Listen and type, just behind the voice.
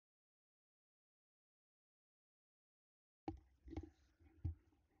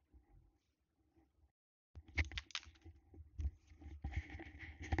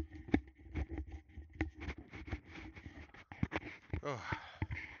Ugh.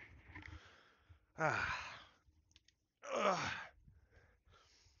 Ah. Ugh.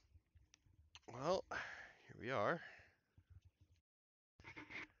 Well, here we are.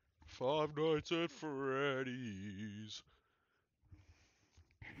 Five Nights at Freddy's.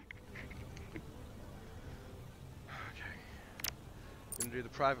 Okay. Gonna do the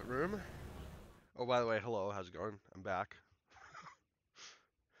private room. Oh, by the way, hello. How's it going? I'm back.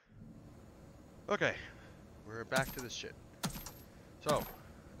 Okay. We're back to this shit. So,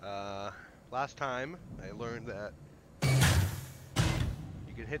 last time I learned that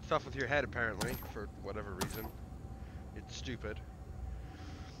you can hit stuff with your head apparently for whatever reason. It's stupid.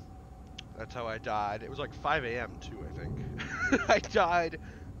 That's how I died. It was like 5 a.m. too, I think. I died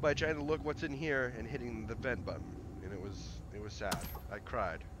by trying to look what's in here and hitting the vent button, and it was sad. I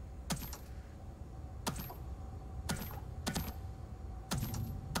cried.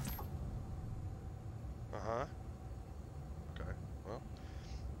 Uh-huh. Okay. Well.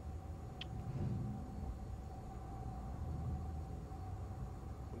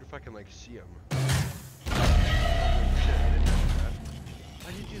 Wonder if I can like see him. Oh, shit, I didn't do that.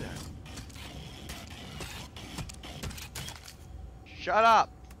 Why did you do that? Shut up,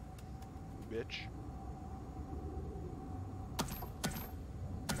 bitch.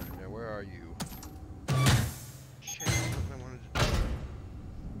 Now where are you? Shit, that's what I wanted to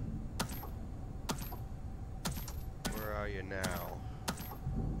do. Where are you now?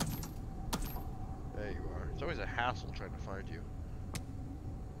 There you are. It's always a hassle trying to find you.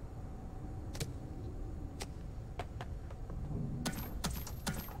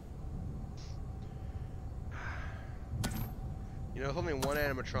 You know, with only one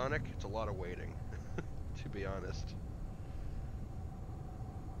animatronic, it's a lot of waiting, to be honest.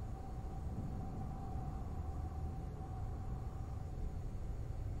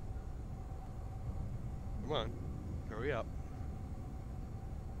 Come on, hurry up.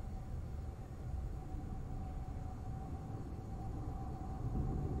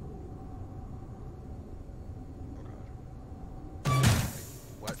 Oh god.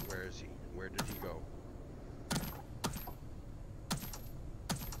 What? Where is he? Where did he go?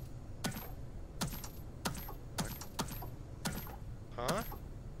 Huh?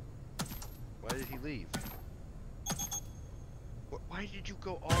 Why did he leave? Why did you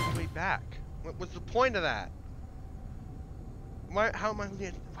go all the way back? What was the point of that? Why? How am I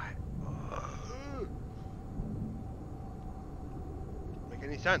gonna? Why? Make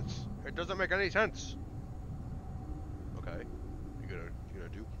any sense? It doesn't make any sense. Okay, you gonna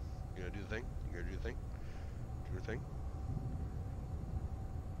do the thing? You gonna do the thing? Do the thing?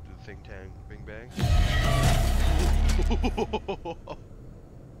 Do the thing, tang, bing, bang.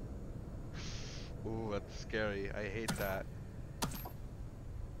 Ooh, that's scary. I hate that.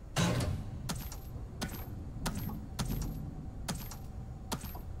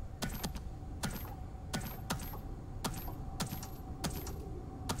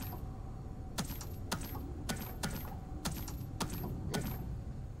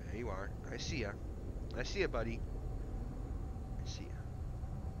 There you are. I see ya. I see ya, buddy. I see ya.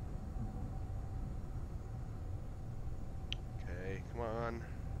 Okay, come on.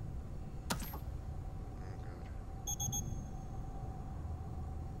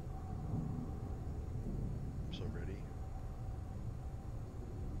 I'm so ready.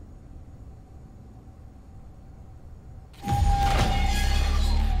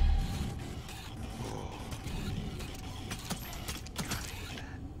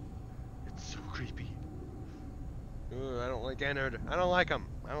 It's so creepy. Ooh, I don't like Ennard. I don't like him.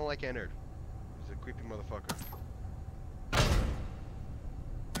 I don't like Ennard. He's a creepy motherfucker.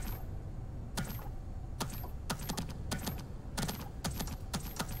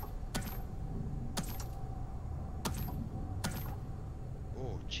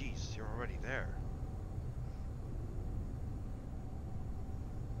 Oh, jeez, you're already there.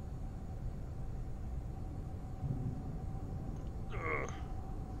 Ugh.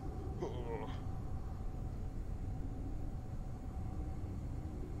 Ugh.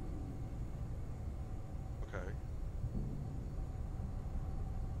 Okay.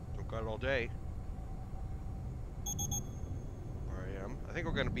 Don't got it all day. Where I am. I think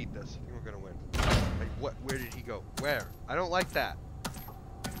we're gonna beat this. I think we're gonna win. Like, what? Where did he go? Where? I don't like that.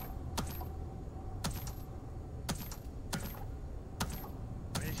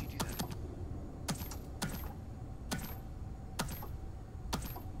 Why does he do that?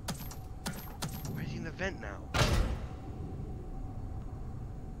 Why is he in the vent now?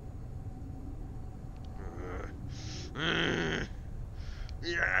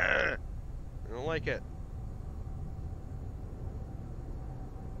 Yeah. I don't like it.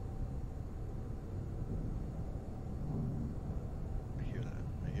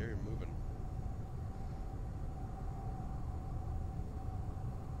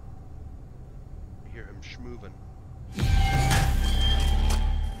 schmoovin'.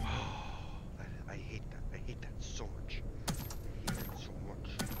 I hate that. I hate that so much. I hate that so much.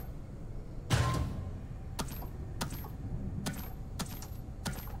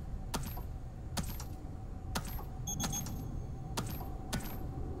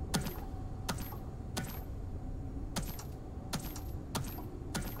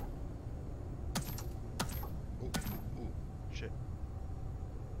 Shit.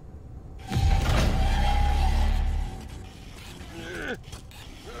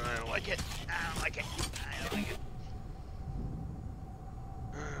 I don't like it. I don't like it. I don't like it.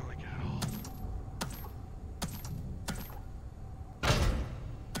 I don't like it at all.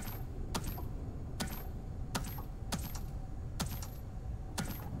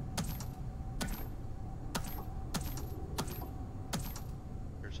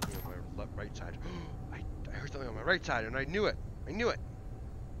 Here's something on my right side. I heard something on my right side and I knew it. I knew it.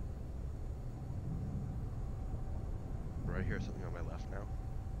 Or I hear something on my left now.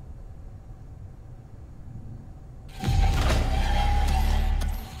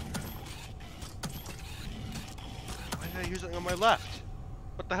 Why did I hear something on my left?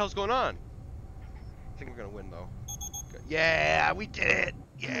 What the hell's going on? I think we're gonna win though. Good. Yeah, we did it!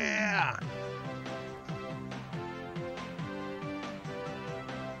 Yeah!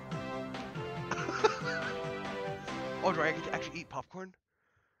 Oh, do I get to actually eat popcorn?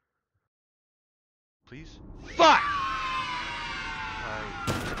 Please? Fuck! How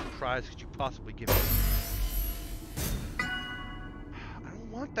many fries could you possibly give me? I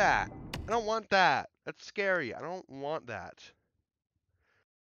don't want that. I don't want that. That's scary. I don't want that.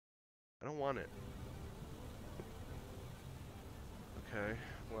 I don't want it. Okay.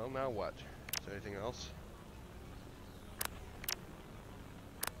 Well, now what? Is there anything else?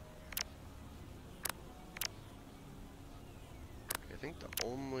 Okay, I think the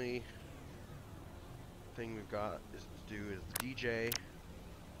only thing we've got is to do is the DJ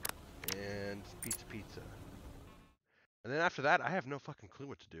and pizza. And then after that, I have no fucking clue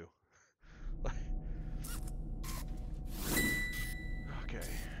what to do. Okay.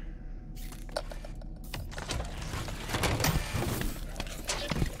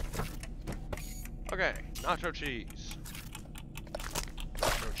 Okay, nacho cheese.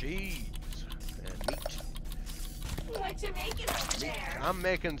 Nacho cheese. And meat. What you making over there? I'm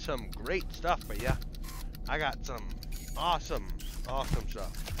making some great stuff, but yeah. I got some awesome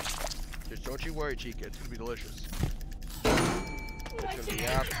stuff. Just don't you worry, Chica. It's gonna be delicious. It's gonna be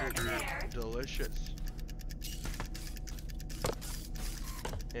absolutely delicious.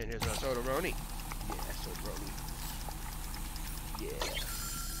 And here's our soda-roni. Yeah, soda-roni. Yeah.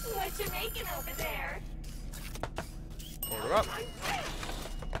 What you making over there? Order up.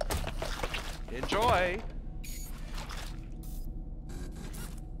 Enjoy.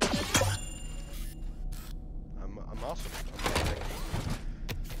 I'm awesome.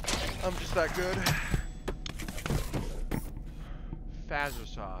 I'm just that good. Fazzer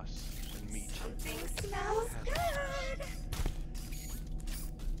sauce and meat. Something smells good.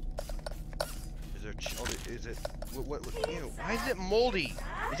 Is there? Is it? What? Ew, why is it moldy?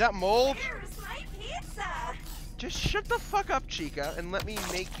 Is that mold? Where's my pizza? Just shut the fuck up, Chica, and let me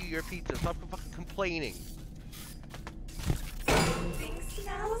make you your pizza. Stop fucking complaining. Something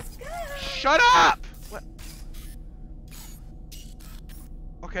smells good. Shut up! What?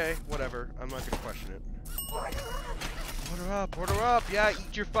 Okay, whatever. I'm not gonna question it. Order up. Order up, order up. Yeah,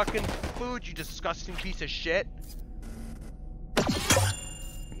 eat your fucking food, you disgusting piece of shit.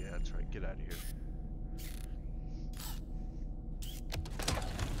 Yeah, that's right. Get out of here.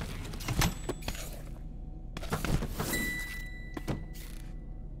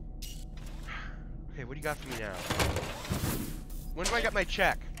 Okay, what do you got for me now? When do I get my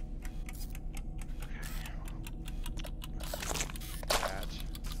check? That.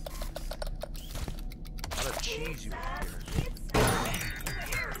 A lot of cheese you have here.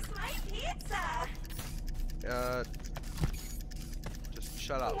 Where's my pizza? Just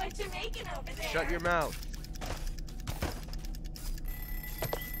shut up. What you making over there? Shut your mouth.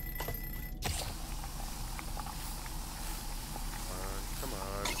 Come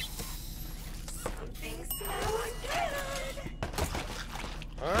on. Something smells good.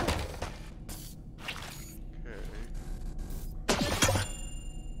 Huh? Okay.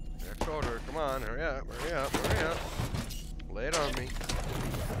 Next order. Come on. Hurry up. Hurry up. Hurry up. Lay it on me.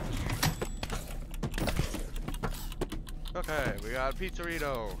 Okay, we got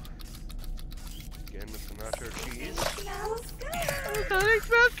pizzerito. Again with some nacho cheese. Smells good. Oh, that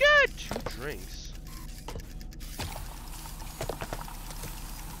smells good. 2 drinks.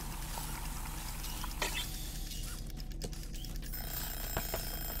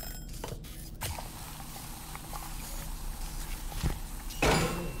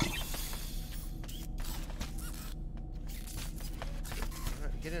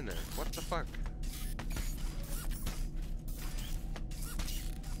 Get in there. What the fuck?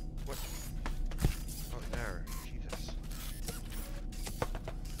 What? Oh, there. Jesus.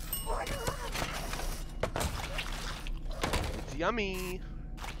 Order up. It's yummy.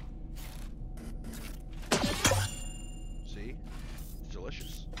 See? It's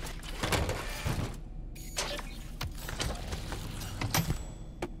delicious.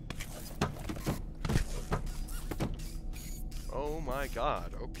 Oh my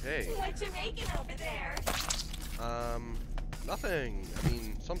god, okay. What you making over there? Nothing. I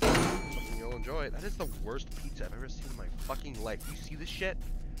mean, something you'll enjoy. That is the worst pizza I've ever seen in my fucking life. You see this shit?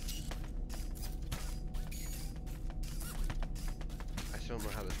 I still don't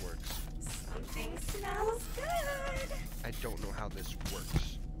know how this works. Something smells good. I don't know how this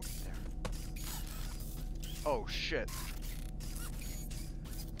works. Wait, there. Oh shit.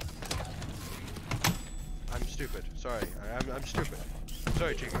 I'm stupid. Sorry. I'm stupid.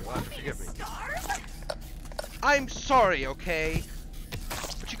 Sorry, Chico. You'll have to forgive me. Starve? I'm sorry, okay?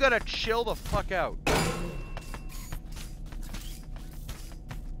 But you gotta chill the fuck out. Okay,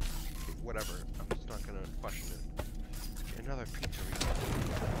 whatever. I'm just not gonna question it. Another pizzeria.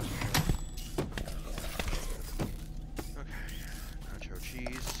 Okay. Nacho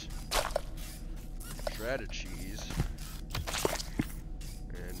cheese. Shredded cheese.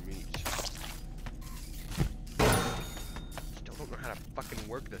 And meat. Still don't know how to fucking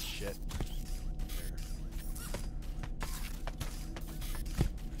work this shit.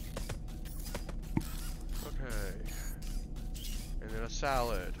 Okay. And then a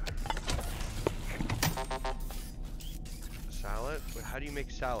salad. Salad? Wait, how do you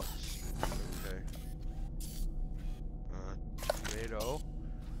make salads? Okay. Tomato.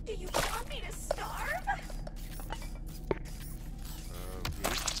 Do you want me to starve? Meat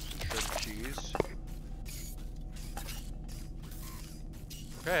and shredded cheese.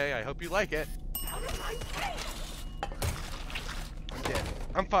 Okay, I hope you like it. Out of my way! I'm dead.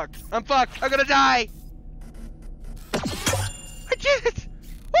 I'm fucked. I'm fucked. I'm gonna die. I did it.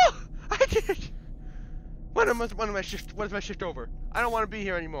 Woo! I did it. When is my shift over? I don't want to be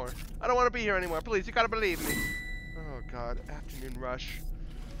here anymore. I don't want to be here anymore. Please, you gotta believe me. Oh god, afternoon rush.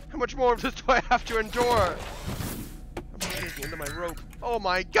 How much more of this do I have to endure? I'm getting the end of my rope. Oh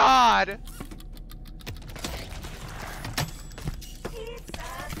my god! Pizza,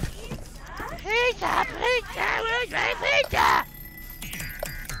 pizza. Pizza, pizza, where's my pizza?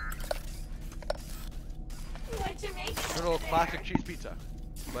 What you making Good over old there? classic cheese pizza,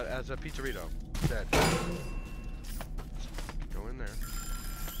 but as a pizzerito instead. Go in there.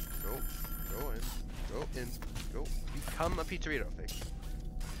 Go in. Go. Become a pizzerito thing.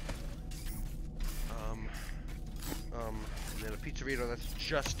 And then a pizzerito that's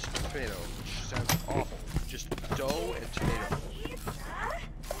just tomato, which sounds awful. Just dough and tomato. Pizza?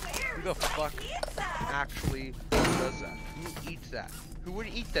 Who the Where's my fuck pizza? actually does that? Who eats that? Who would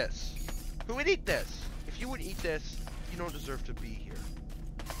eat this? Who would eat this? If you would eat this, you don't deserve to be here.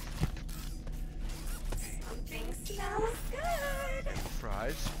 Something smells good.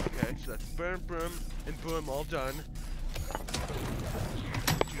 Fries. Okay, so that's boom, and boom, all done.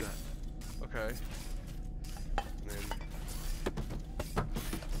 Do that. Okay. And then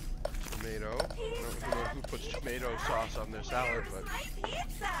tomato. I don't know who puts tomato sauce on their salad, but Where's my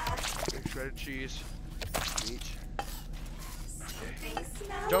pizza? shredded cheese, meat. Something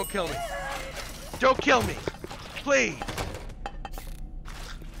smells Don't kill me. good. Don't kill me, please.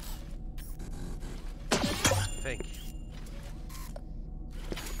 Thank you.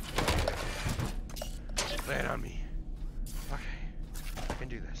 Lay it on me. Okay, I can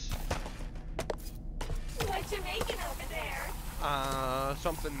do this. What you making over there?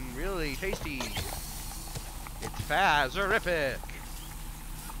 Something really tasty. It's Fazerific.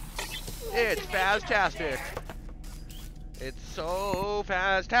 It's Faztastic. It's so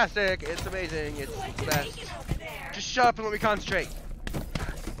fantastic. It's amazing. It's What the you best. making over there? Just shut up and let me concentrate.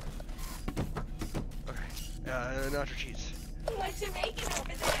 Okay. Nacho cheese. What you making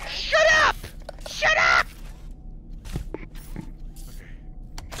over there? Shut up! Shut up! Okay.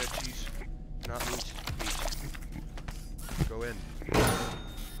 Shred cheese. Not meat. Meat. Go in.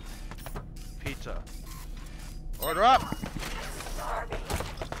 Pizza. Order up! Starving.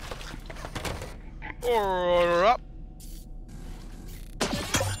 Order up!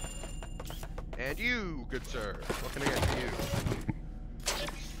 And you, good sir. What can I get for you?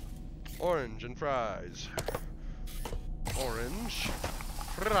 Orange and fries. Orange.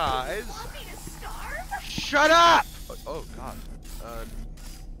 Fries. Want me to starve? Shut up! Oh god. No.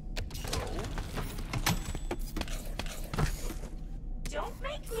 Don't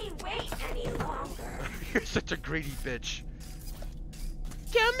make me wait any longer. You're such a greedy bitch.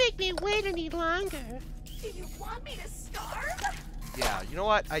 Don't make me wait any longer. Do you want me to starve? Yeah, you know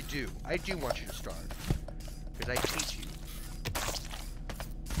what? I do. I do want you to starve. Because I teach you.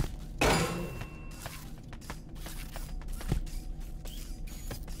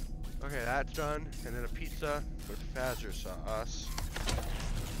 Okay, that's done. And then a pizza with Fazer sauce.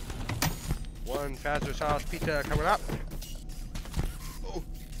 One Fazer sauce pizza coming up. Oh,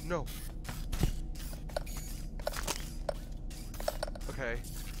 no. Okay.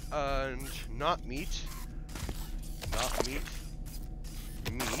 And not meat. Not meat.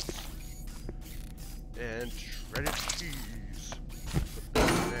 Meat. And shredded cheese. Put that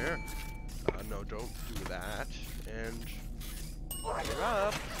in there. No, don't do that. And order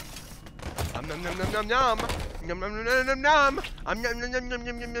up. Nom nom nom nom nom nom. Nom nom nom nom nom nom. Nom nom nom nom nom nom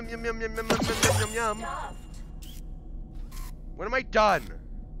nom nom nom nom nom nom nom. When am I done?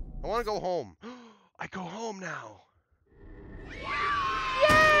 I want to go home. I go home now. Yay!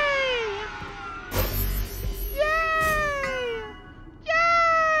 Yay!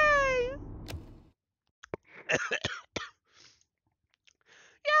 Yay!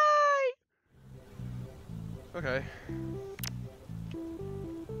 Yay! Okay.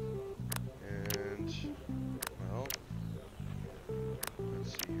 And, well,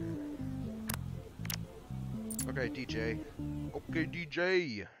 let's see here. Okay, DJ. Okay,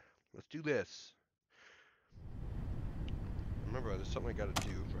 DJ. Let's do this. Remember, there's something I gotta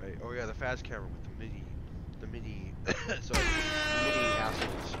do, right? Oh yeah, the fast camera with the MIDI, sorry, the MIDI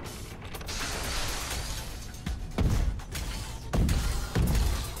assholes.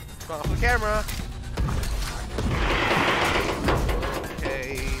 Come off the camera.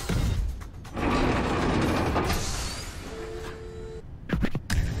 Okay.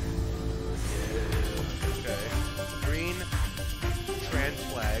 Okay. Green, trans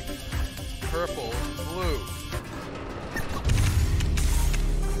flag, purple, blue.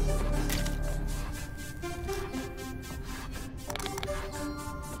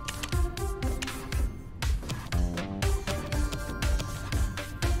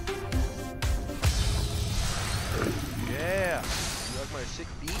 Sick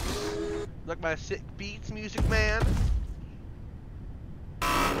beats? Like my sick beats, music man?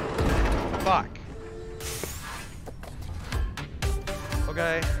 Fuck.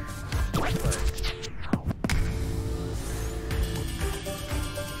 Okay. The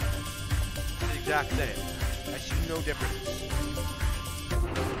exact same. I see no difference.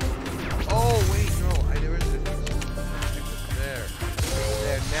 Oh wait, no, there is a difference. There.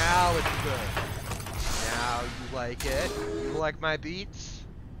 There, now it's good. Now you like it? You like my beats?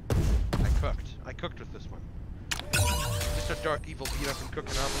 I cooked with this one. Just a dark evil beat up and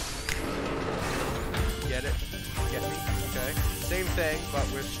cooking up. Get it? Get me? Okay. Same thing,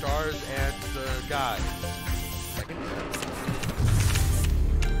 but with stars and the guy. I can do that.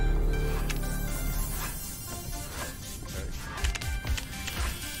 Okay.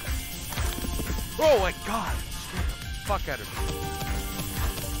 Oh my god! Scared the fuck out of me.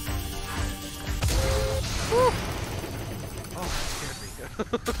 Woo! Oh, that scared me.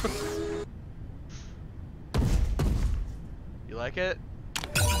 You like it?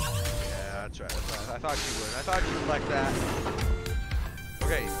 Yeah, that's right. I thought you would. I thought you would like that.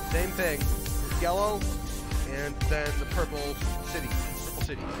 Okay, same thing. Yellow, and then the purple city. Purple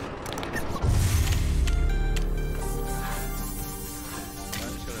city.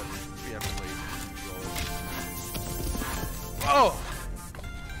 I'm just gonna preemptively roll it. Oh!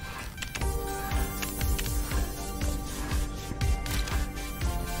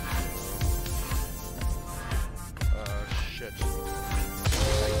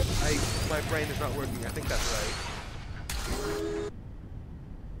 My brain is not working. I think that's right.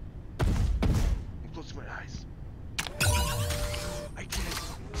 I'm closing my eyes. I did it.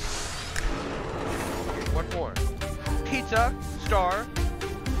 Okay, one more. Pizza, star,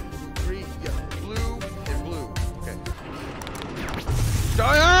 green, yeah, blue, and blue. Okay.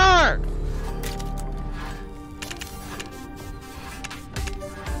 Star!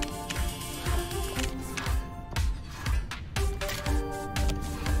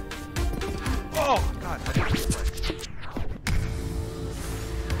 Oh, God, I didn't get it right.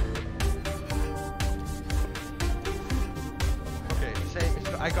 Okay, same.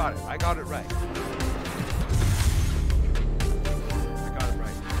 I got it. I got it right. I got it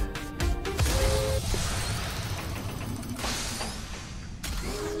right.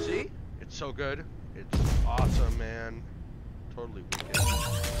 See? It's so good. It's awesome, man. Totally wicked.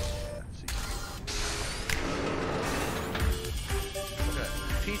 Yeah, see. Okay,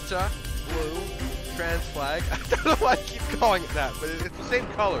 pizza. Blue, trans flag. I don't know why I keep calling it that, but it's the same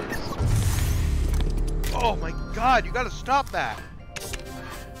colors. Oh my god, you gotta stop that.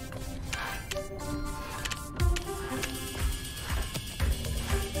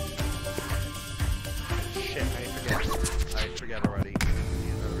 Shit, I forget already.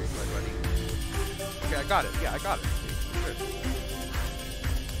 Need another replay, buddy. Okay, I got it. Yeah, I got it. Good.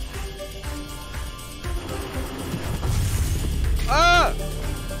 Ah!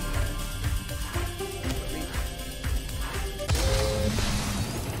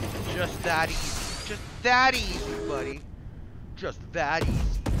 Just that easy. Just that easy, buddy. Just that easy.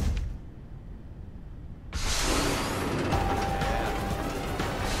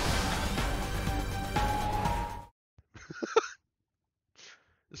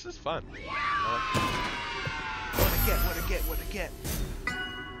 This is fun. What to get? I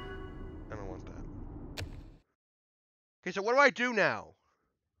don't want that. Okay, so what do I do now?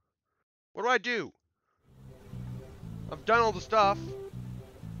 What do I do? I've done all the stuff.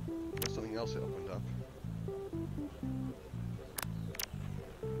 There's something else that opened up.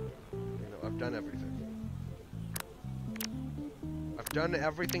 You know, I've done everything. I've done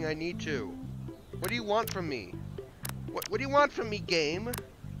everything I need to. What do you want from me? What do you want from me, game? What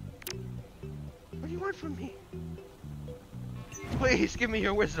do you want from me? Please, give me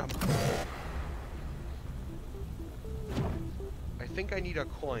your wisdom. I think I need a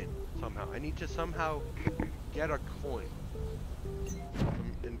coin somehow. I need to somehow get a coin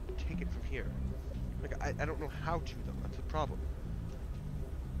and take it from here. Like, I don't know how to, though. That's the problem.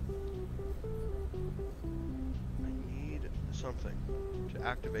 I need something to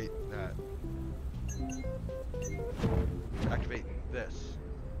activate that. To activate this.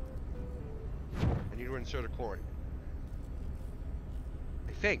 I need to insert a coin.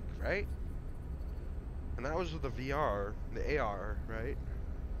 I think, right? And that was with the VR, the AR, right?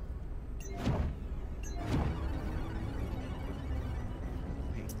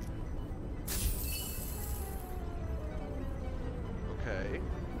 Okay.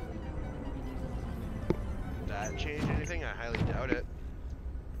 Did that change anything? I highly doubt it.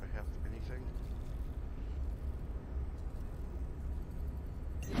 Do I have anything?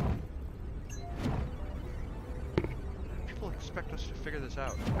 People expect us to figure this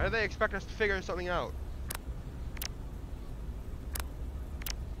out. How do they expect us to figure something out?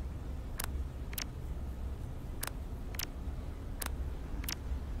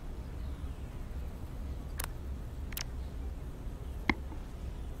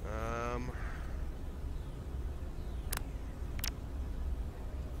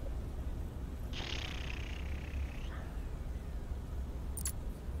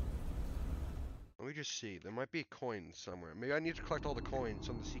 Let me just see. There might be a coin somewhere. Maybe I need to collect all the coins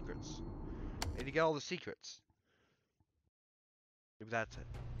from the secrets. I need to get all the secrets. Maybe that's it.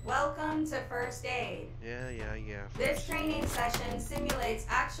 Welcome to First Aid. Yeah. This training session simulates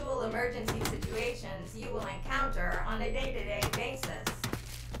actual emergency situations you will encounter on a day-to-day basis.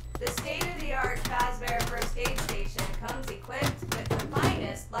 The state-of-the-art Fazbear First Aid Station comes equipped with the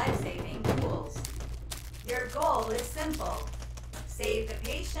finest life-saving tools. Your goal is simple. Save the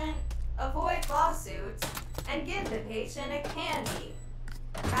patient, avoid lawsuits, and give the patient a candy.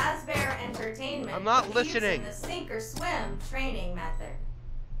 Fazbear Entertainment I'm not believes listening. in the sink or swim training method.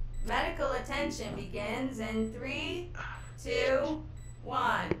 Medical attention begins in 3, 2,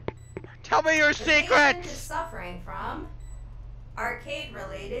 1. Tell me your The patient is secrets! suffering from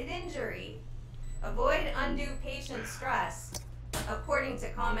arcade-related injury. Avoid undue patient stress. According to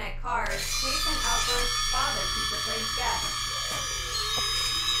comment cards, patient outbursts bother pizza place guests.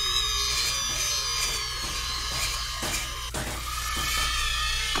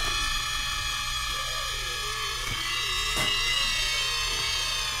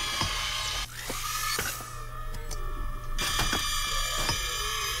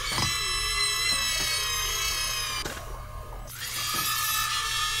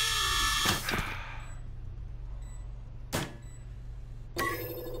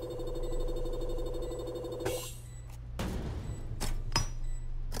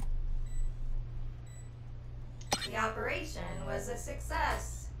 The operation was a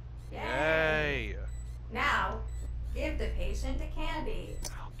success. Yay! Now, give the patient a candy.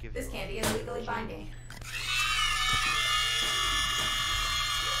 I'll give This you candy is legally binding.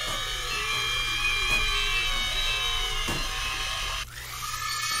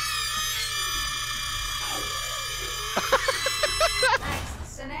 Next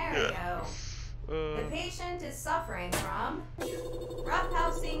scenario. The patient is suffering from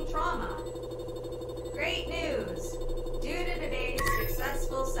roughhousing trauma. Great news! Due to today's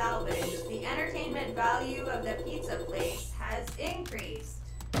successful salvage, the entertainment value of the pizza place has increased.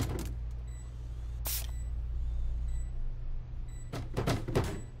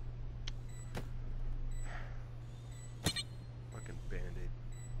 Fucking Band-Aid.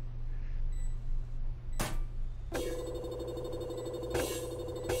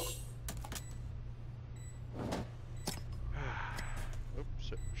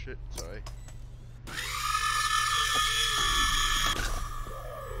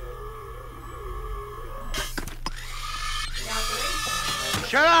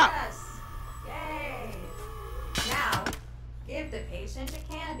 Shut up! Yes. Yay. Now, give the patient a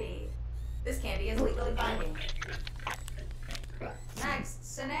candy. This candy is legally binding. Next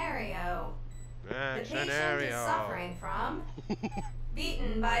scenario. The patient is suffering from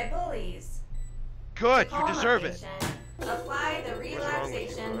beaten by bullies. Good, To you calm a deserve it. patient, apply the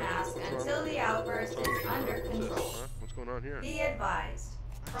relaxation mask until the outburst is under control. Huh? What's going on here? Be advised,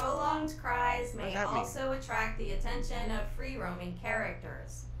 prolonged cries may does that mean? also attract the attention of free-roaming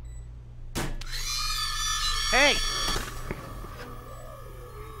characters. Hey!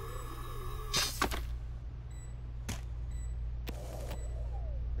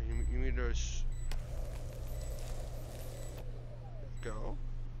 You need to go?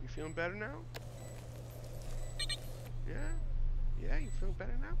 You feeling better now? Yeah? Yeah, you feeling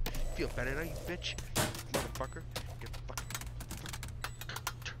better now? Feel better now, you bitch? Motherfucker. You fucking...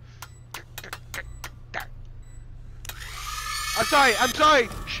 I'm sorry!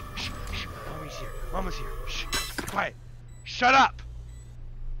 Shh, shh, shh. Mommy's here. Mama's here. Shh, be quiet. Shut up!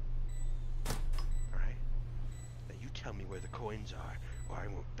 Alright? Now you tell me where the coins are, or I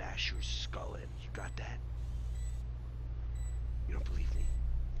won't bash your skull in. You got that? You don't believe me?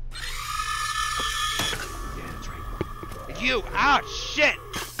 Yeah, that's right. It's you! Ah, shit!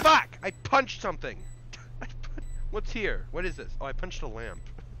 Fuck! I punched something! What's here? What is this? Oh, I punched a lamp.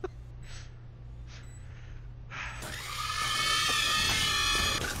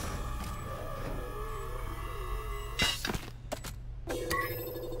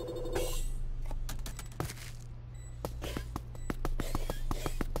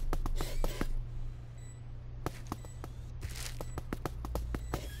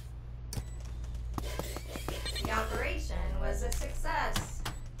 The operation was a success.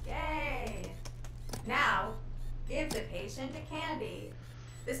 Yay! Now, give the patient a candy.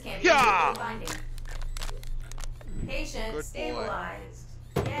 This candy is legally binding. Patient Good boy. stabilized.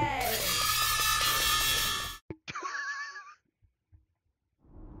 Yay!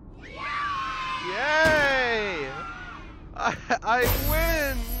 Yay! I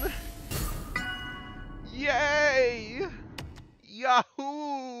win! Yay!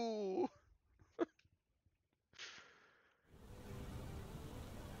 Yahoo!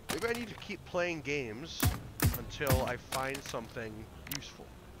 Maybe I need to keep playing games until I find something useful.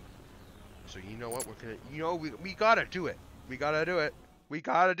 So you know what, we gotta do it. We gotta do it. We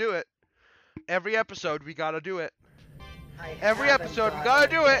gotta do it. Every episode we gotta do it. Every episode we gotta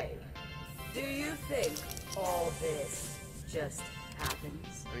do it. Do you think all this just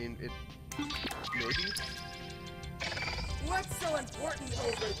happens? I mean, it maybe What's so important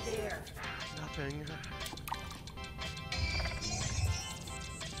over there? nothing.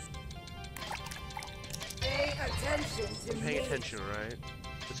 Pay attention to me. Pay attention, alright?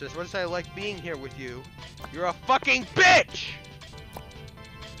 It says, what does I like being here with you? You're a fucking bitch!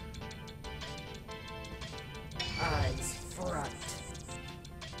 Eyes front.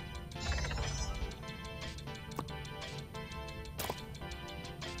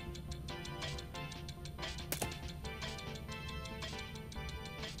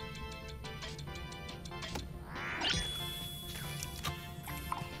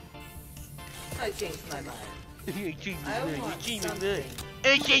 I changed my mind. You changed I my mind. want You changed my something. mind.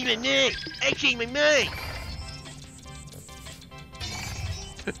 I changed my mind. I changed my mind.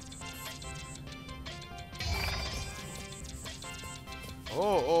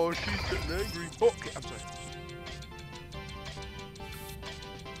 Oh, she's getting angry. Oh, okay, I'm sorry.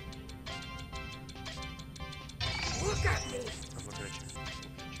 Look at me. I'm looking at you.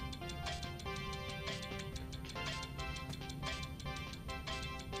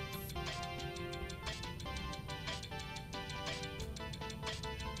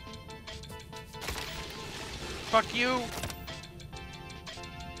 Fuck you!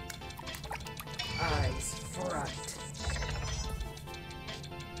 Eyes front.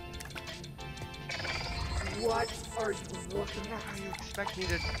 What are you looking at? How do you expect me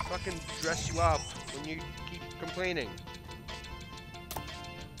to fucking dress you up when you keep complaining?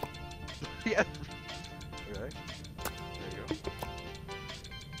 Yeah. Okay. There you go.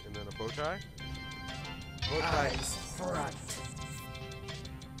 And then a bow tie. Bow tie. Eyes front.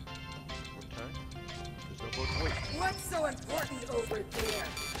 Bow tie. There's no bow tie. Wait. What's so important over there?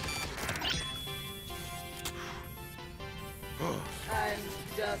 I'm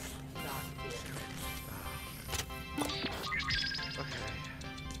just not here. Okay.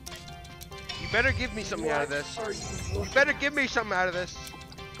 You better give me something out of this. What are You better give me something out of this.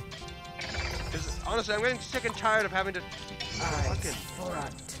 Because honestly, I'm getting sick and tired of having to keep Eyes fucking.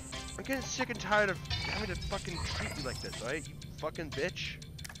 front. I'm getting sick and tired of having to fucking treat you like this, alright? You fucking bitch.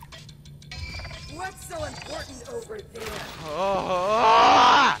 What's so important over there?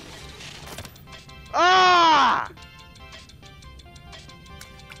 Oh! Ah!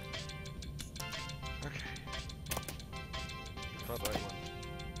 Okay. That's not the right one.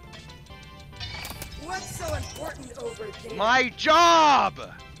 What's so important over there? My job!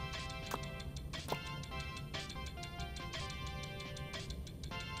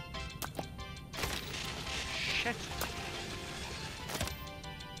 Shit.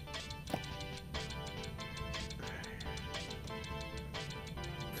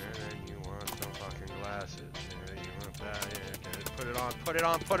 And then you want some fucking glasses. And then you want that. Yeah, just put it on, put it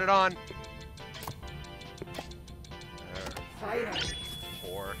on, put it on! There. Finally,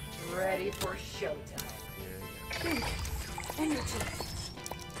 Whore. ready for showtime. Yeah, Energy.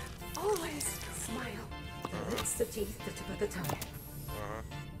 Always smile. The lips, the teeth, the tip of the tongue. Uh-huh.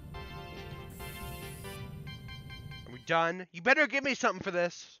 Are we done? You better give me something for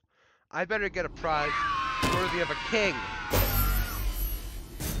this. I better get a prize worthy of a king.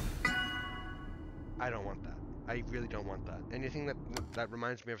 I don't want that. I really don't want that. Anything that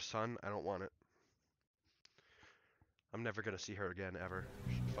reminds me of Sun, I don't want it. I'm never gonna see her again, ever.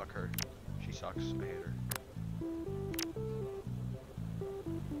 Fuck her. She sucks. I hate her.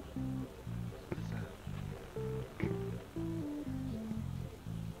 What is that?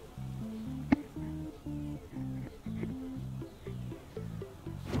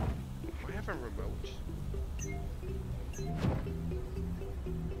 Do I have a remote?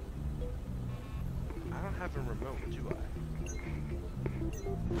 I don't have a remote, do I?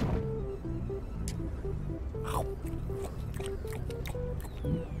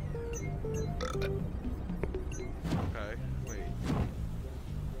 Okay, wait.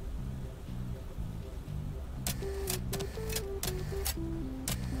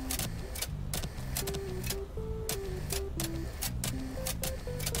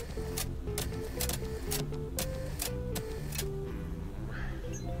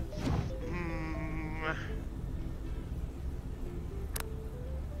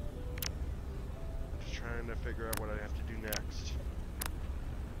 Just trying to figure out what I have to do next.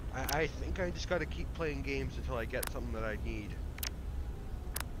 I think I just gotta keep playing games until I get something that I need.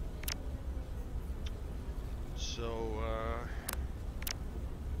 So, I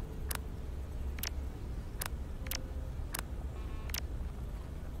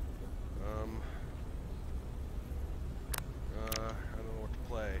don't know what to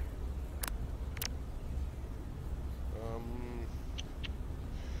play.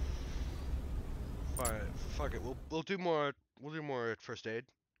 Fine, fuck it. We'll do more at First Aid.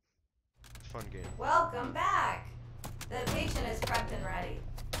 It's a fun game. Welcome back. The patient is prepped and ready.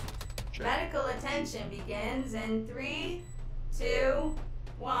 Check. Medical attention begins in 3, 2,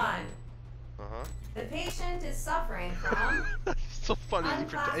 1. Uh-huh. The patient is suffering from It's so funny.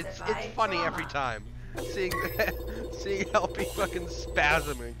 It's funny every time. Seeing Helpy fucking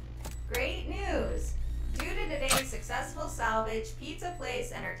spasming. great news. Due to today's successful salvage, Pizza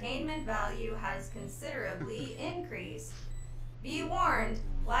Place entertainment value has considerably increased. Be warned,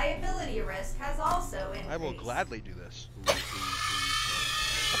 liability risk has also increased. I will gladly do this.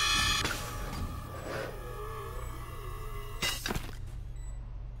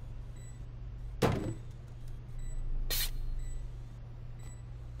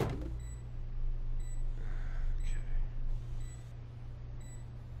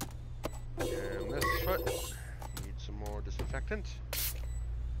 And this foot. Need some more disinfectant.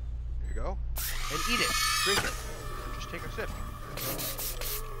 There you go. And eat it. Drink it. Just take a sip.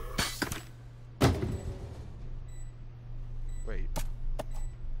 Wait.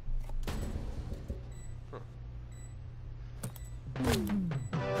 Huh.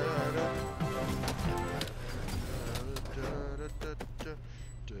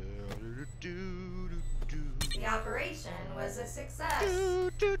 The operation was a success.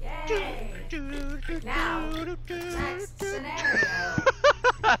 Yay! Now, next scenario.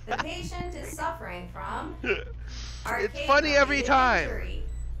 The patient is suffering from It's funny every time. injury.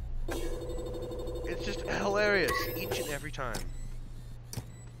 It's just hilarious each and every time.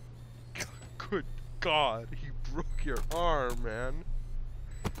 Good God, he broke your arm, man.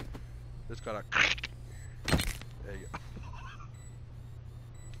 Just gotta. There you go.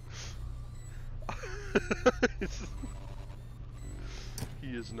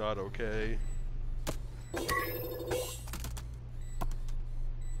 He is not okay.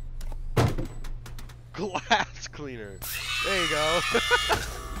 Glass cleaner. There you go.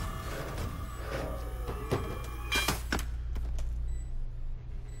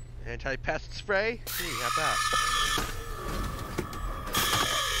 Anti-pest spray? Here, you have that.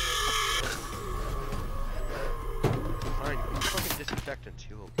 Fine, fucking disinfectant,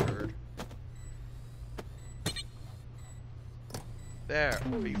 you little turd. There.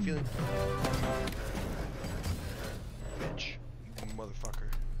 Are you feeling? Bitch, you motherfucker.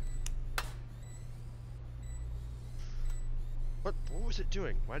 What was it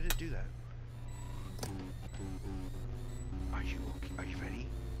doing? Why did it do that? Are you okay? Are you ready?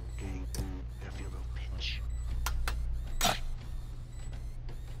 Okay. Now feel a little pinch.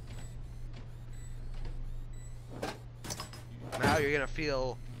 Now you're gonna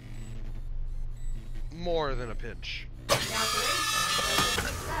feel more than a pinch. The operation was a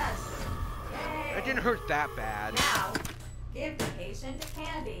success. Yay. It didn't hurt that bad. Now, give the patient a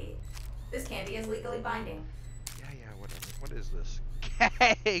candy. This candy is legally binding. Yeah, whatever. What is this?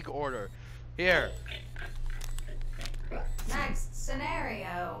 Cake order. Here. Next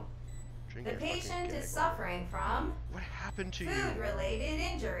scenario. Drink The your fucking patient cake. is suffering from What happened to you? food-related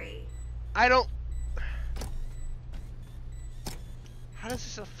injury. I don't. How is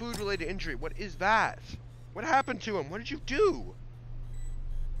this a food-related injury? What is that? What happened to him? What did you do?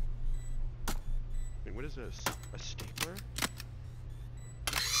 Wait, what is this? A stapler?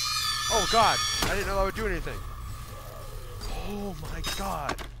 Oh god! I didn't know that would do anything. Oh my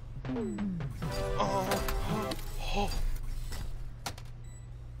god! Oh.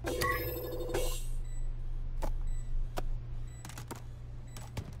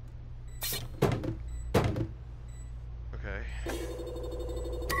 Okay.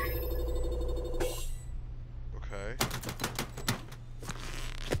 Okay.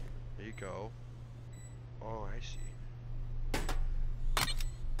 There you go. Oh, I see.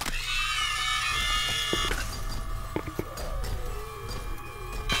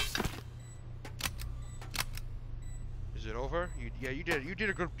 Is it over? Yeah, you did. You did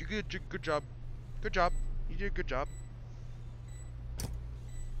a good job. Good job. You did a good job.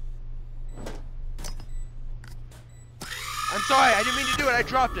 I'm sorry. I didn't mean to do it. I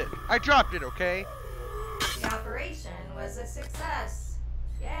dropped it. I dropped it. Okay. The operation was a success.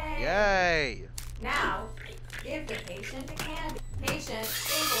 Yay! Yay! Now, give the patient a candy. Patient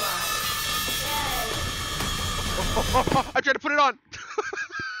stabilized. Yay! I tried to put it on.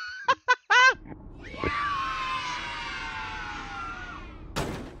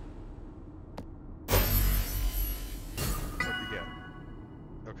 What'd we get?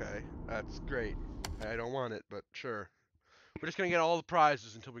 Okay, that's great. I don't want it, but sure. We're just gonna get all the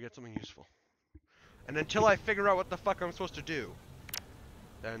prizes until we get something useful. And until I figure out what the fuck I'm supposed to do,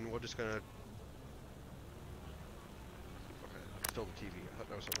 then we're just gonna... Okay, still the TV. I thought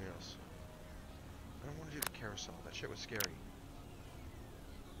that was something else. I don't want to do the carousel. That shit was scary.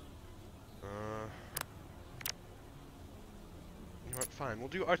 You know what? Fine. We'll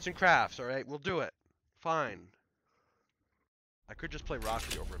do arts and crafts, alright? We'll do it. Fine. I could just play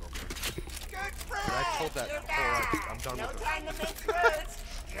Rocky over and over. Good But I told that before I'm done no with it. time to make fruits.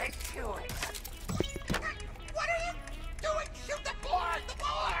 Get to it. What are you doing? Shoot the board! The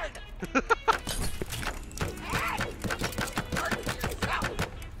board! Hey! Hurt yourself.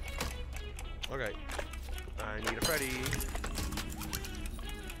 Okay. I need a Freddy.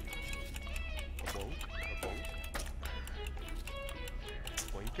 A bonk. A bonk.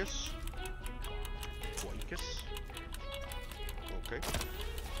 Boinkus. Boinkus. Okay.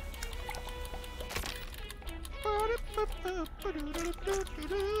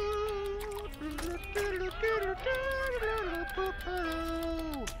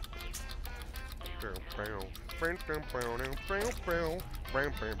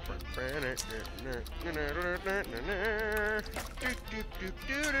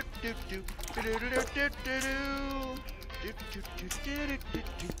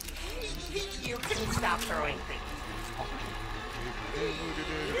 You couldn't stop throwing things.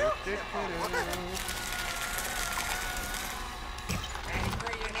 Ready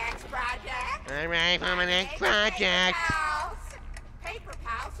for your next project? I'm ready for my next project. Paper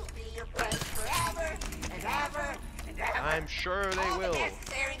pals will be your friends forever and ever and ever. I'm sure they All will. the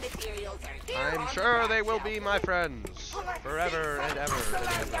necessary materials are here I'm on the sure they craft will be shelf. my friends forever and ever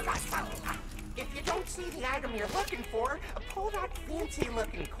and ever. If you don't see the item you're looking for, pull that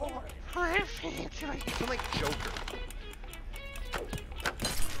fancy-looking cord. It's like Joker.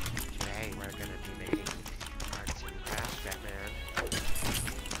 Today we're gonna be making arts and crafts, Batman.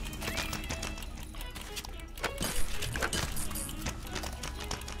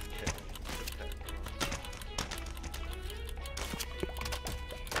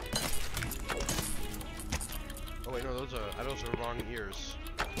 Oh wait, no, those are wrong ears.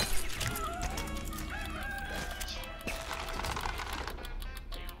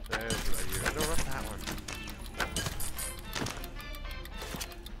 There's the right ear. No, not that one.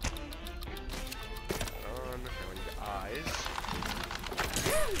 On. Now I need eyes.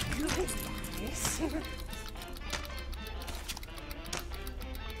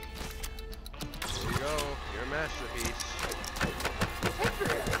 masterpiece.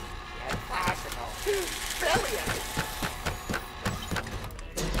 Really? Impossible. Brilliant.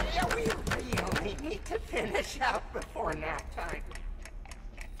 Yeah, we really need to finish up before nap time.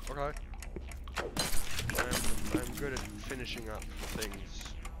 Okay. I'm good at finishing up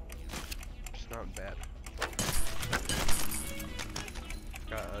things. It's not bad.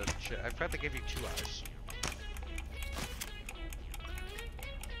 I forgot they gave you 2 hours.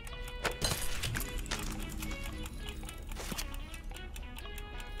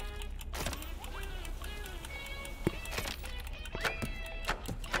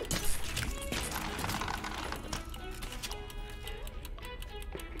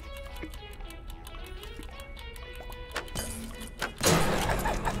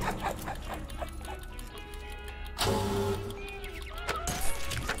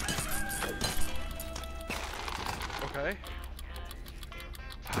 Okay.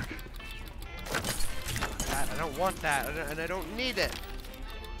 Fuck. I don't want that, and I don't need it.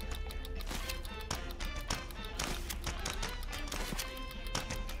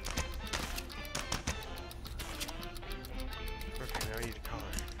 Okay, now I need a color.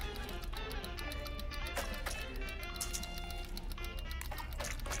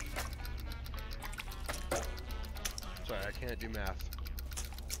 Sorry, I can't do math.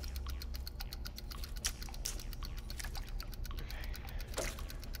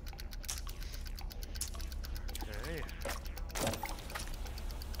 Okay.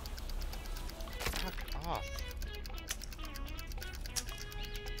 Fuck off.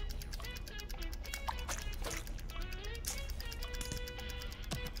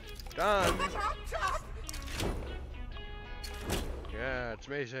 Done! Yeah, it's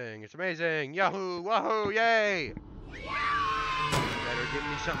amazing. It's amazing. Yahoo! Wahoo! Yay! Better give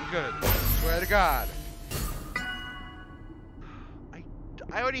me something good. Swear to God.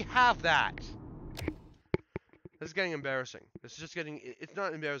 I already have that. This is getting embarrassing. This is just getting. It's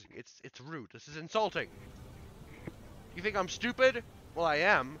not embarrassing. It's rude. This is insulting. You think I'm stupid? Well, I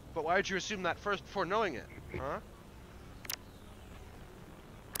am. But why did you assume that first before knowing it? Huh?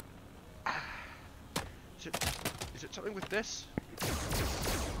 Is it something with this?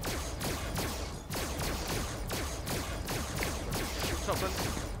 Shoot something?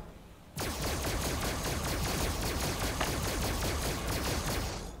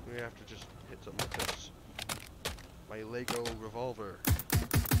 We have to just hit something with this. My Lego revolver.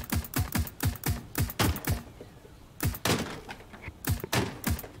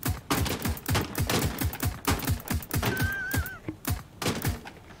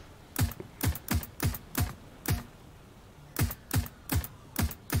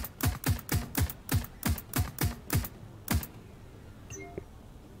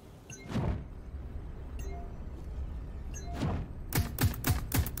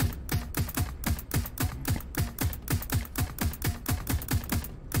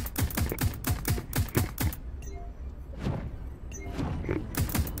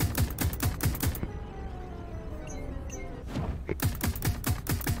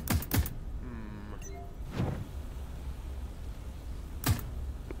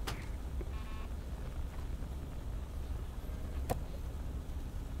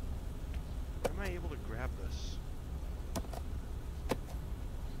 Am I able to grab this?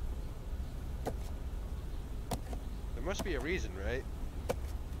 There must be a reason, right?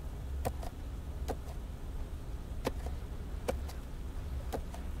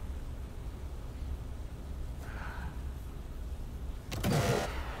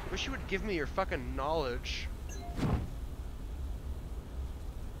 Wish you would give me your fucking knowledge.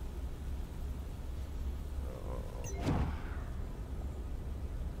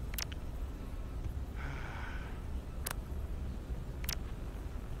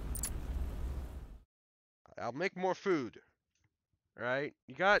 I'll make more food. All right,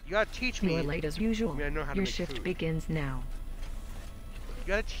 you got to teach me. You are late as usual. I mean, I know how to Your make shift food. begins now. You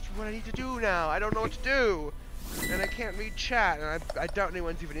gotta teach me what I need to do now. I don't know what to do, and I can't read chat, and I doubt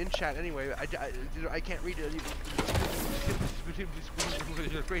anyone's even in chat anyway. I can't read it.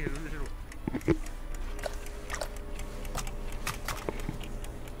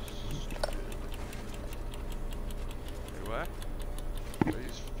 Wait, what?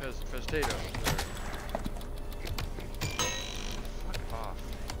 These festatos.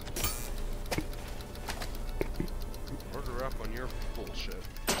 Up on your bullshit.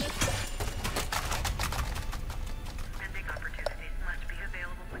 Vending opportunities must be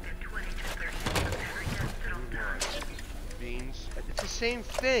available within 20 to 30 minutes of every guest at all times. Beans. It's the same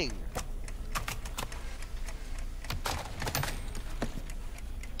thing.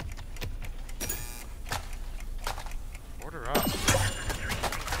 Order up. I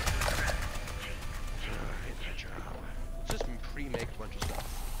hate that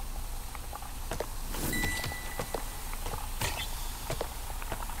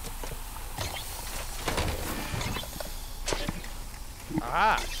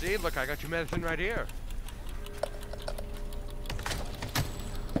Ah, see, look, I got your medicine right here.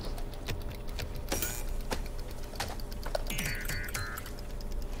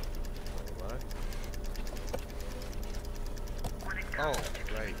 What? When it Oh, comes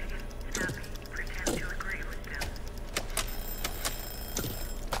to right. keeping it happy, pretend to agree with them.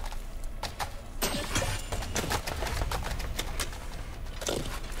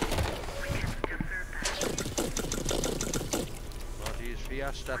 We can still serve that. Monty's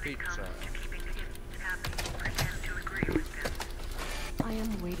Fiesta When it comes Pizza. to keeping the kids happy, pretend to agree with them. I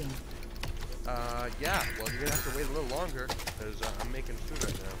am waiting. Yeah, well, you're gonna have to wait a little longer, because I'm making food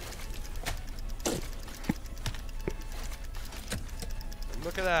right now. And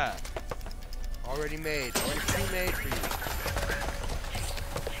look at that. Already made. Already pre-made for you.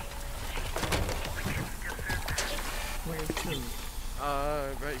 Where's food?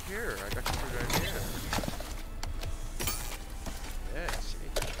 Right here. I got your food right here. Yeah, see?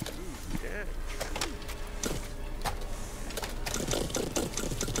 Ooh, yeah.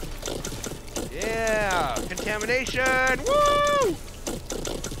 Yeah! Contamination! Woo!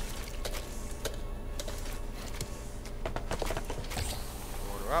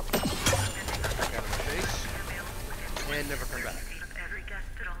 Order up. Back out of my face. And never come back. Of every guest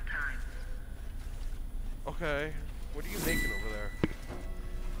at all times. Okay. What are you making over there?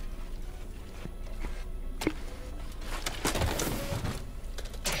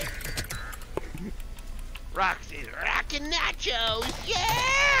 Roxy's rockin' nachos!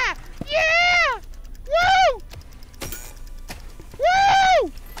 Yeah! Yeah! Woo!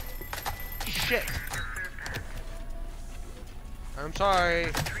 Woo! Shit. I'm sorry.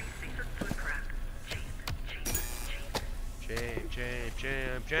 3 pieces of food prep. Cheap.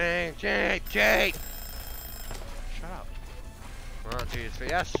 Shut up. Monty's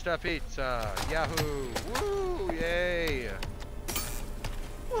Fiesta Pizza. Yahoo! Woo! Yay!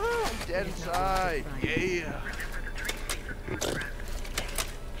 Woohoo! I'm dead inside. Yeah! Remember the 3 pieces of food prep.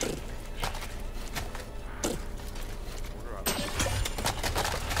 Order up.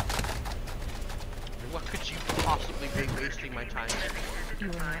 What could you possibly be wasting my time with? You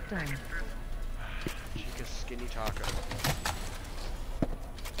are not done. Chica skinny taco.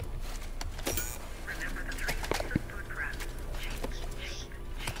 Remember the 3 pieces of food prep.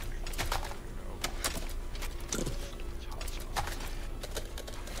 It's hot sauce.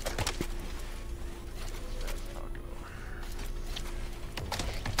 That's taco.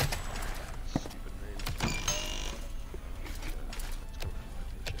 Stupid name. Let's go with my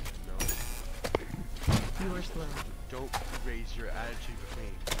paycheck. No. You are slow. Don't raise your attitude with me.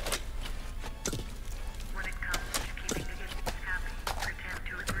 When it comes to keeping the kids happy, pretend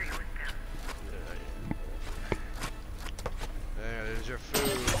to agree with them. There, there's your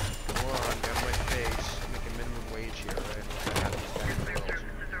food. Come on, get out of my face. I'm making minimum wage here, right? I have these Their damn girls.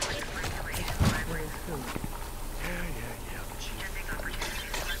 services are within regulations by Where is food? Yeah. Gee. Vending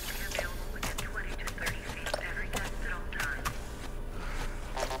opportunities must be available within 20 to 30 feet of every guest at all times.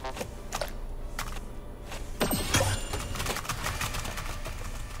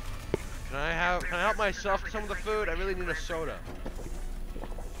 Can I help myself with some of the food? I really need a soda.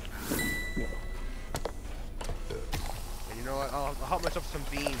 And you know what? I'll help myself with some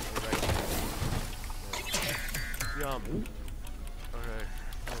beans. Right. Yum. Okay.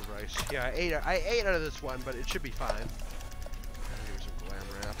 More rice. Yeah, I ate out of this one, but it should be fine. Give me some glam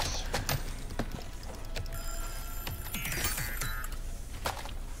wraps.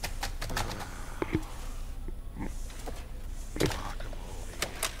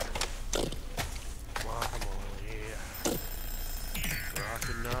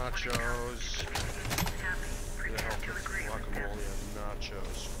 Rockin' nachos. Happy, Who the pretend hell to puts agree with them. guacamole on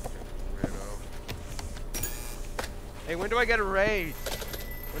nachos? Fucking weirdo. Hey, when do I get a raise?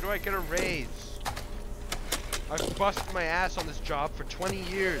 When do I get a raise? I've busted my ass on this job for 20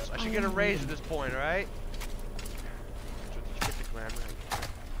 years. I should get a raise at this point, alright? Get the glam wrap.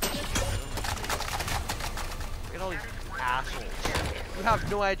 Look at all these assholes. You have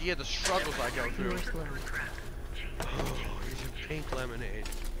no idea the struggles I go You through. are slow. Oh, here's your pink lemonade.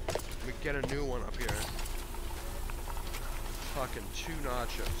 Let me get a new one up here. Fucking 2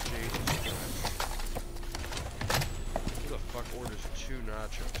 nachos, Jesus Christ. Who the fuck orders 2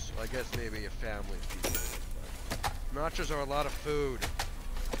 nachos? Well, I guess maybe a family of people. But nachos are a lot of food.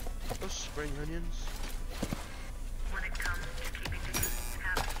 Those spring onions. When it comes to keeping the kids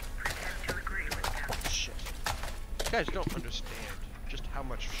happy, pretend to agree with them. Shit. You guys don't understand just how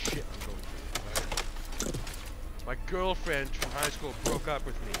much shit I'm going through, right? My girlfriend from high school broke up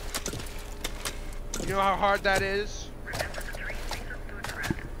with me. You know how hard that is? Remember the 3 pieces of food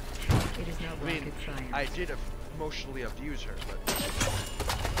prep. It is now We mean, I did emotionally abuse her, but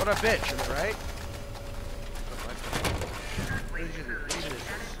what a bitch, am I right? What even is this?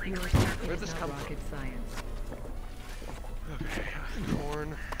 Where'd this come from? Okay, corn.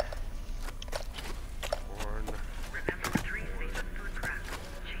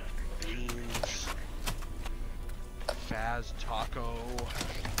 Beans. Faz taco.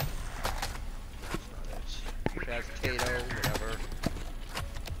 That's not it. Faz potato, whatever.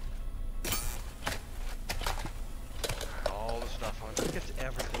 All the stuff on it. It gets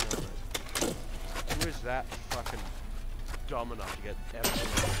everything on it. Who is that fucking dumb enough to get everything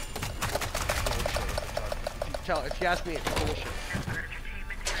on it? Bullshit. If you ask me, it's bullshit.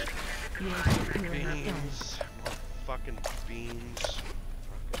 Beans. More fucking beans.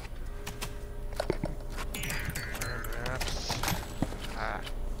 Wraps. Ah.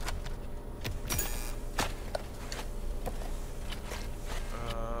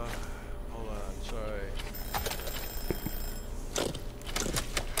 Hold on, sorry.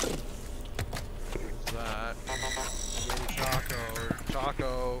 What's that? Mini taco.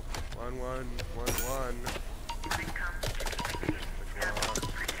 Taco. 1 1 1 1.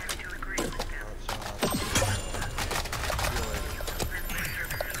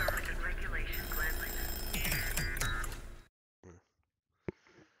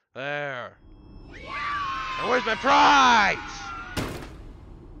 There. Now where's my prize?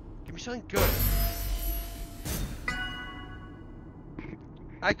 Give me something good.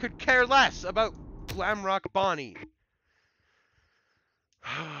 I could care less about Glamrock Bonnie.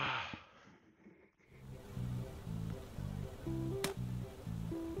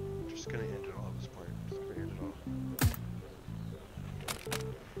 Just gonna end it all at this point. Just gonna end it all.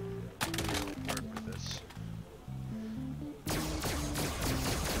 Work with this.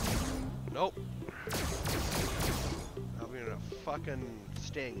 Nope. Not even a fucking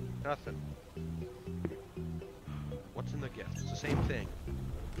sting. Nothing. What's in the gift? It's the same thing.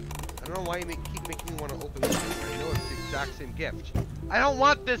 I don't know why you keep making me want to open this. I know it's the exact same gift. I don't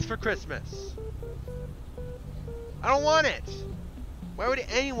want this for Christmas. I don't want it. Why would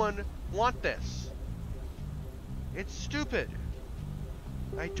anyone want this? It's stupid.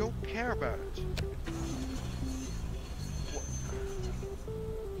 I don't care about it.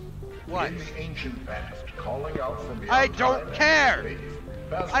 What? In the ancient past, calling out from the I don't care!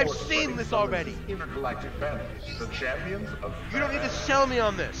 I've seen this already! Intergalactic families, the champions of You don't need to sell me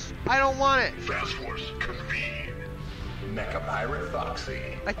on this! I don't want it! Fast Force, convene! Mecha Pirate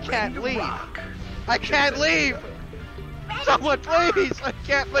Foxy. I can't ready to leave! rock. I can't leave! Someone please! I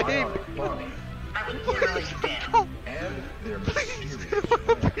can't leave! Bionic Bonnie. And their mysterious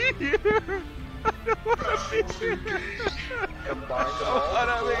plan. Fast Force engage. Combine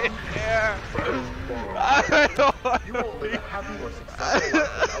all be here! I don't want You will live a happy or successful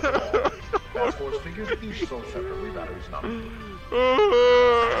life without all. Fast Force figures each sold separately, batteries not.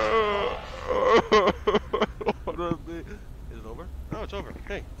 Is it over? No, it's over.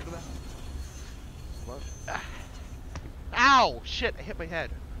 Hey, look at that. Come on. Ah. Ow! Shit, I hit my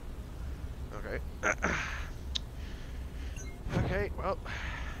head. Okay. Okay, well. I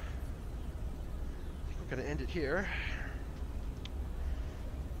think we're gonna end it here.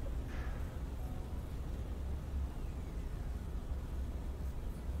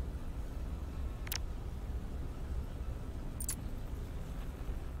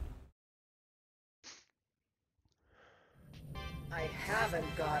 I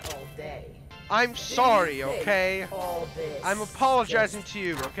haven't got all day. I'm sorry, okay? All this I'm apologizing just to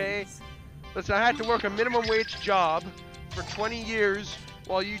you, okay? happens. Listen, I had to work a minimum wage job for 20 years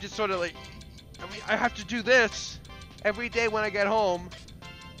while you just sort of like... I mean, I have to do this every day when I get home.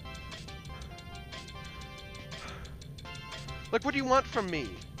 Like, what do you want from me?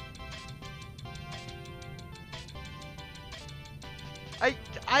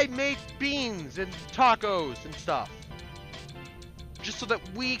 I made beans and tacos and stuff. Just so that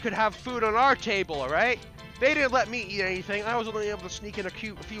we could have food on our table, alright? They didn't let me eat anything. I was only able to sneak in a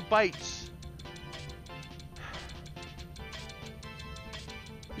few bites.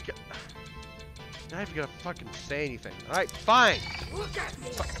 Not even gonna fucking say anything. Alright, fine. Look at me.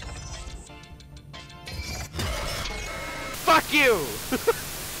 Fuck you!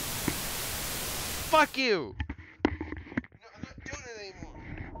 Fuck you!